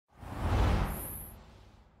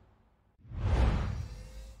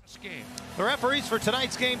Game. The referees for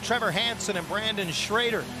tonight's game, Trevor Hansen and Brandon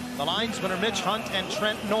Schrader. The linesmen are Mitch Hunt and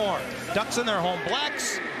Trent Knorr. Ducks in their home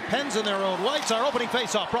blacks, Pens in their own whites. Our opening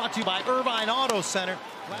faceoff brought to you by Irvine Auto Center.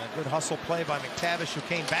 A good hustle play by McTavish, who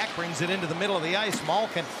came back, brings it into the middle of the ice.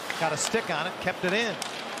 Malkin got a stick on it, kept it in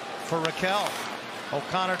for Raquel.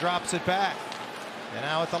 O'Connor drops it back. And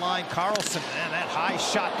now at the line, Carlson. And that high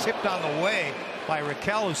shot tipped on the way by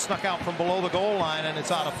Raquel, who snuck out from below the goal line, and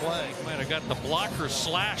it's out of play. Might have got the blocker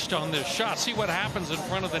slashed on this shot. See what happens in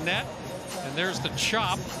front of the net. And there's the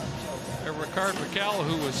chop. Ricard Raquel,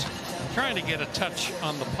 who was trying to get a touch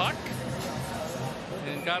on the puck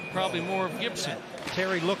and got probably more of Gibson.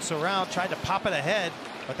 Terry looks around, tried to pop it ahead,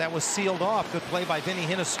 but that was sealed off. Good play by Vinny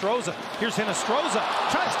Hinostroza. Here's Hinostroza,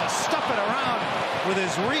 tries to stuff it around with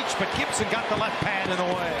his reach, but Gibson got the left pad in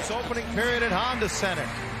the way. It's opening period at Honda Center.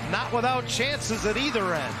 Not without chances at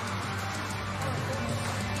either end.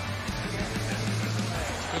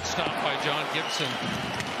 Good stop by John Gibson.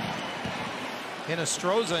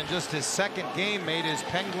 Hinostroza, in just his second game, made his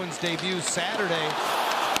Penguins debut Saturday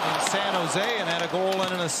in San Jose and had a goal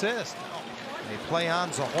and an assist. They play on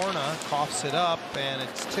Zohorna, coughs it up, and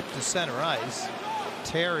it's tipped to center ice.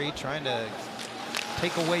 Terry trying to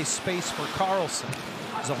take away space for Carlson.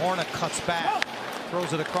 Zohorna cuts back,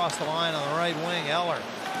 throws it across the line on the right wing. Eller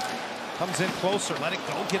comes in closer, let it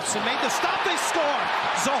go. Gibson made the stop, they score!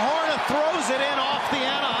 Zohorna throws it in off the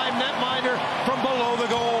Anaheim netminder from below the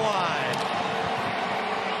goal line.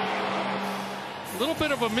 A little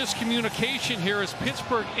bit of a miscommunication here as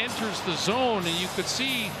Pittsburgh enters the zone, and you could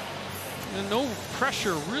see no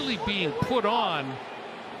pressure really being put on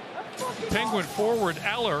Penguin forward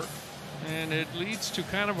Eller, and it leads to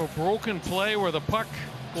kind of a broken play where the puck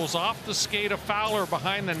goes off the skate of Fowler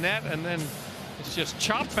behind the net, and then it's just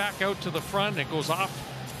chopped back out to the front. It goes off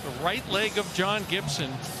the right leg of John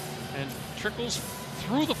Gibson and trickles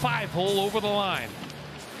through the 5-hole over the line.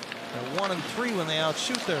 They're 1 and 3 when they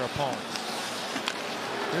outshoot their opponents.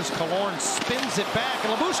 Here's Killorn, spins it back,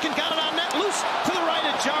 and Lyubushkin got it on net, loose to the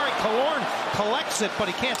right of Jarry. Killorn collects it, but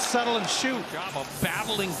he can't settle and shoot. Job of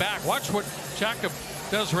battling back. Watch what Jacob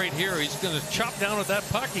does right here. He's going to chop down with that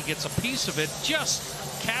puck. He gets a piece of it,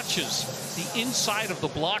 just catches the inside of the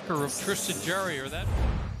blocker of Tristan Jarry. Or that.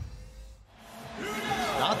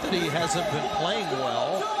 Not that he hasn't been playing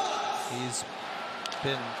well. He's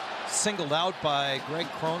been singled out by Greg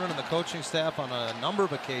Cronin and the coaching staff on a number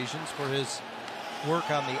of occasions for his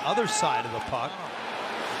work on the other side of the puck.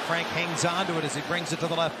 Frank hangs on to it as he brings it to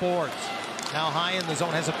the left boards. Now high in the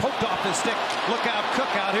zone, has it poked off his stick. Look out,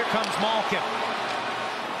 cook out. Here comes Malkin.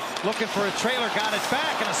 Looking for a trailer, got it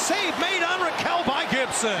back, and a save made on Raquel by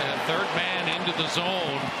Gibson. And third man into the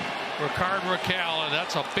zone, Ricard Raquel, and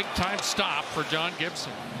that's a big-time stop for John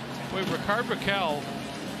Gibson. Wait, Ricard Raquel,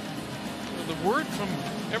 the word from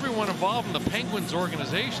everyone involved in the Penguins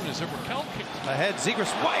organization is that Raquel kicks ahead.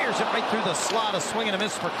 Zegras wires it right through the slot. A swing and a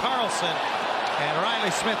miss for Carlson. And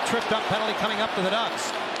Riley Smith tripped up, penalty coming up to the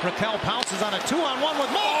Ducks. Raquel pounces on a 2-on-1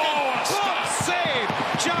 with Malkin. Oh, a stop. Save,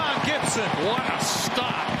 John Gibson. What a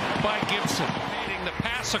stop by Gibson. The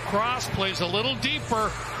pass across, plays a little deeper.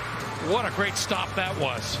 What a great stop that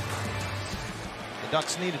was. The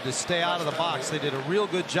Ducks needed to stay out of the box. They did a real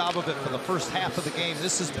good job of it for the first half of the game.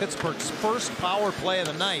 This is Pittsburgh's first power play of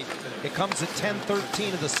the night. It comes at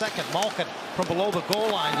 10:13 of the second. Malkin from below the goal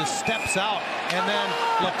line just steps out, and then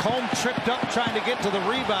Lacombe tripped up trying to get to the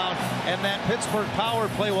rebound, and that Pittsburgh power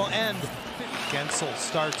play will end. Gensel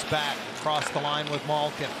starts back across the line with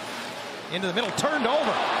Malkin. Into the middle, turned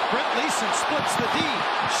over. Brent Leeson splits the D.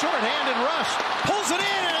 Short-handed rush. Pulls it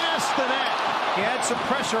in and missed the net. He had some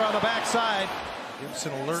pressure on the backside.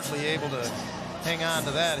 Gibson alertly able to hang on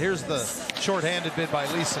to that. Here's the short-handed bid by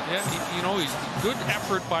Leeson. Yeah, you know, he's good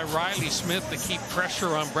effort by Riley Smith to keep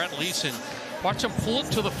pressure on Brent Leeson. Watch him pull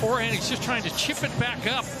it to the forehand. He's just trying to chip it back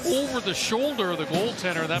up over the shoulder of the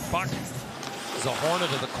goaltender. That puck. Zohorna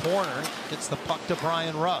to the corner. Gets the puck to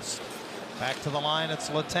Brian Rust. Back to the line, it's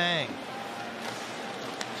Letang.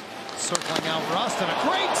 Circling out Rust, and a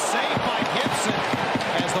great save by Gibson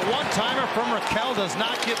as the one-timer from Raquel does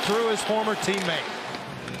not get through his former teammate.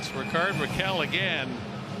 It's Ricard Raquel again,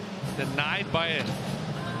 denied by a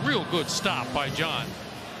real good stop by John.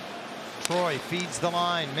 Troy feeds the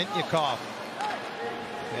line, Mintyukov.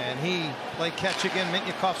 And he play catch again.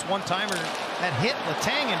 Mintyukov's one-timer that hit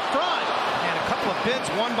Letang in front. And a couple of bids,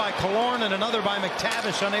 one by Killorn and another by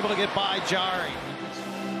McTavish, unable to get by Jarry.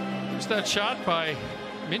 There's that shot by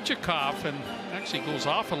Mintyukov, and actually goes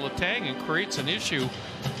off of Letang and creates an issue.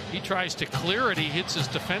 He tries to clear it. He hits his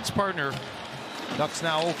defense partner Ducks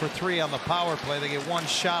now 0 for 3 on the power play. They get one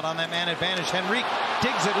shot on that man advantage. Henrique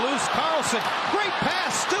digs it loose. Karlsson, great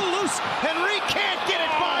pass, still loose. Henrique can't get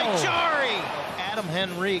it by Jari. Adam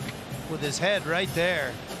Henrique with his head right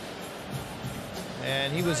there.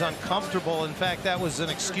 And he was uncomfortable. In fact, that was an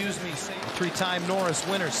excuse me. Three-time Norris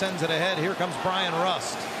winner sends it ahead. Here comes Brian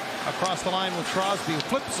Rust. Across the line with Crosby, who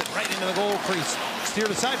flips it right into the goal crease.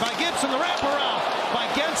 Steered aside by Gibson. The wraparound by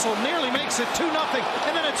Gensel nearly makes it 2-0.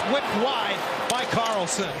 And then it's whipped wide by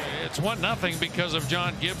Karlsson. It's 1-0 because of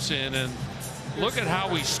John Gibson. And look at how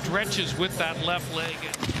he stretches with that left leg.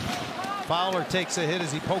 Fowler takes a hit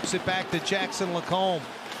as he pokes it back to Jackson Lacombe.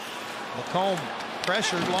 Lacombe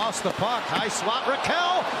pressured, lost the puck. High slot,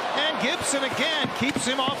 Raquel. And Gibson again keeps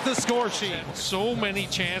him off the score sheet. So many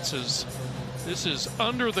chances. This is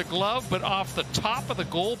under the glove, but off the top of the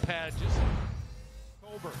goal pad.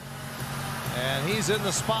 And he's in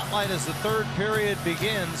the spotlight as the third period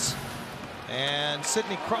begins. And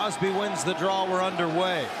Sidney Crosby wins the draw. We're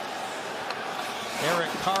underway.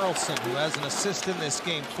 Erik Karlsson, who has an assist in this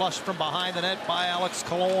game, flushed from behind the net by Alex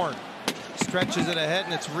Killorn. Stretches it ahead,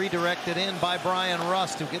 and it's redirected in by Brian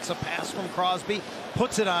Rust, who gets a pass from Crosby,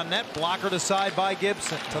 puts it on net, blockered aside by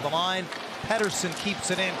Gibson. To the line, Pettersson keeps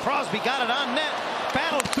it in. Crosby got it on net,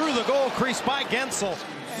 battled through the goal crease by Gensel.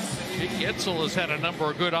 Gensel has had a number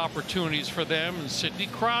of good opportunities for them, and Sidney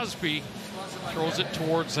Crosby throws it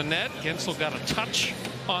towards the net. Gensel got a touch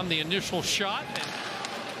on the initial shot.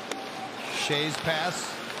 Shea's pass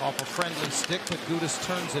off a friendly stick, but Gudas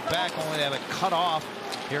turns it back, only to have it cut off.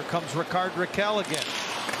 Here comes Rickard Rakell again.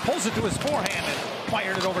 Pulls it to his forehand and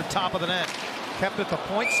fired it over top of the net. Kept at the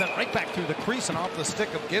point, sent right back through the crease and off the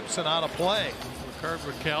stick of Gibson out of play. Rickard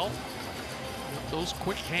Rakell with those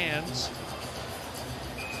quick hands.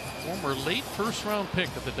 Former late first-round pick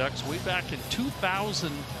of the Ducks way back in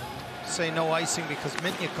 2000. Say no icing because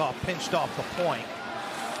Mitnyakov pinched off the point.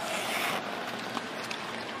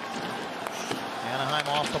 Anaheim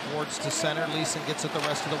off the boards to center. Leeson gets it the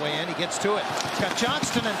rest of the way in. He gets to it. He's got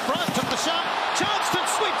Johnston in front. Took the shot. Johnston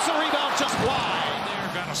sweeps the rebound just wide.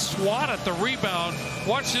 There, got a swat at the rebound.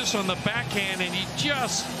 Watch this on the backhand, and he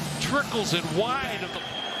just trickles it wide of the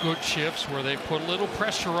good shifts where they put a little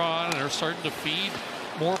pressure on and are starting to feed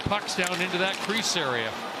more pucks down into that crease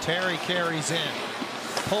area. Terry carries in.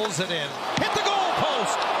 Pulls it in. Hit the goal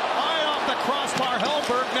post. Right off the crossbar.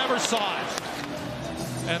 Hellberg never saw it.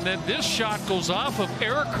 And then this shot goes off of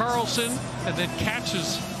Erik Karlsson and then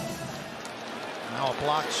catches. Now a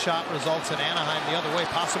blocked shot results in Anaheim the other way.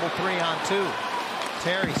 Possible 3-on-2.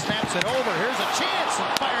 Terry snaps it over. Here's a chance.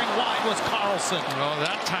 And firing wide was Karlsson. Well,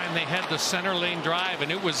 that time they had the center lane drive,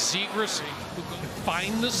 and it was Zegras who could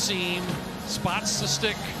find the seam, spots the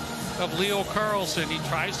stick of Leo Karlsson. He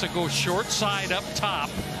tries to go short side up top.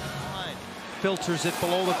 Filters it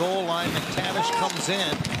below the goal line. McTavish comes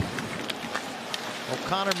in.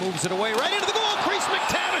 O'Connor moves it away right into the goal crease.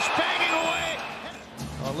 McTavish banging away.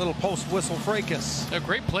 A little post whistle fracas. A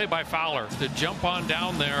great play by Fowler to jump on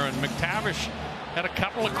down there, and McTavish had a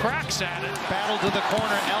couple of cracks at it. Battle to the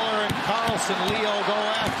corner. Eller and Karlsson. Leo go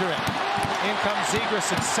after it. In comes Zegras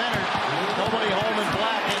at center. Nobody home in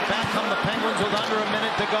black, and back come the Penguins with under a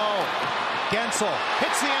minute to go. Gensel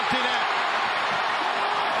hits the empty net.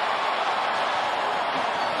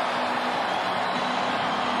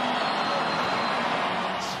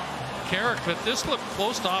 Carrick, but this looked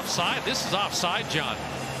close to offside. This is offside, John.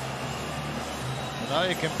 Well,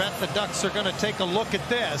 you can bet the Ducks are going to take a look at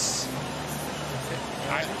this.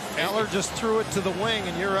 Eller just threw it to the wing,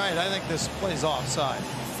 and you're right. I think this plays offside.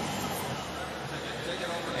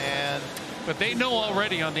 But they know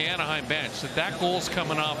already on the Anaheim bench that that goal's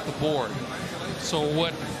coming off the board. So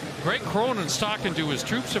what Greg Cronin's talking to his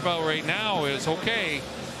troops about right now is, okay,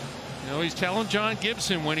 you know, he's telling John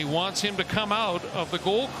Gibson when he wants him to come out of the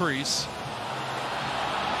goal crease.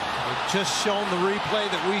 We've just shown the replay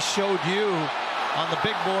that we showed you on the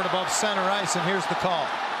big board above center ice, and here's the call.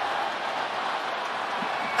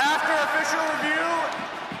 After official review,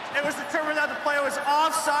 it was determined that the play was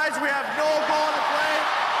offsides. We have no goal in the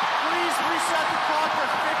play. Please reset the clock to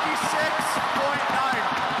 56.9.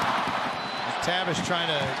 McTavish trying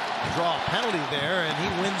to draw a penalty there, and he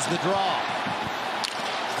wins the draw.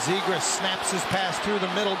 Zegras snaps his pass through the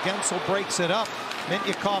middle. Gensel breaks it up.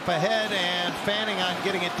 Mitnyakov ahead, and fanning on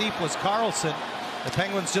getting it deep was Karlsson. The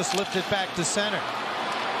Penguins just lift it back to center.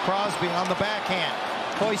 Crosby on the backhand.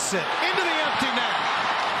 Hoists it into the empty net.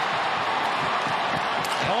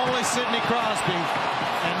 Only Sidney Crosby.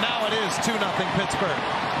 And now it is 2-0 Pittsburgh.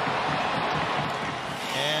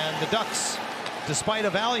 And the Ducks, despite a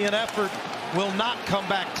valiant effort, will not come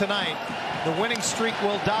back tonight. The winning streak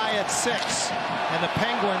will die at 6. And the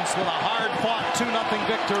Penguins with a hard-fought 2-0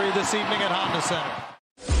 victory this evening at Honda Center.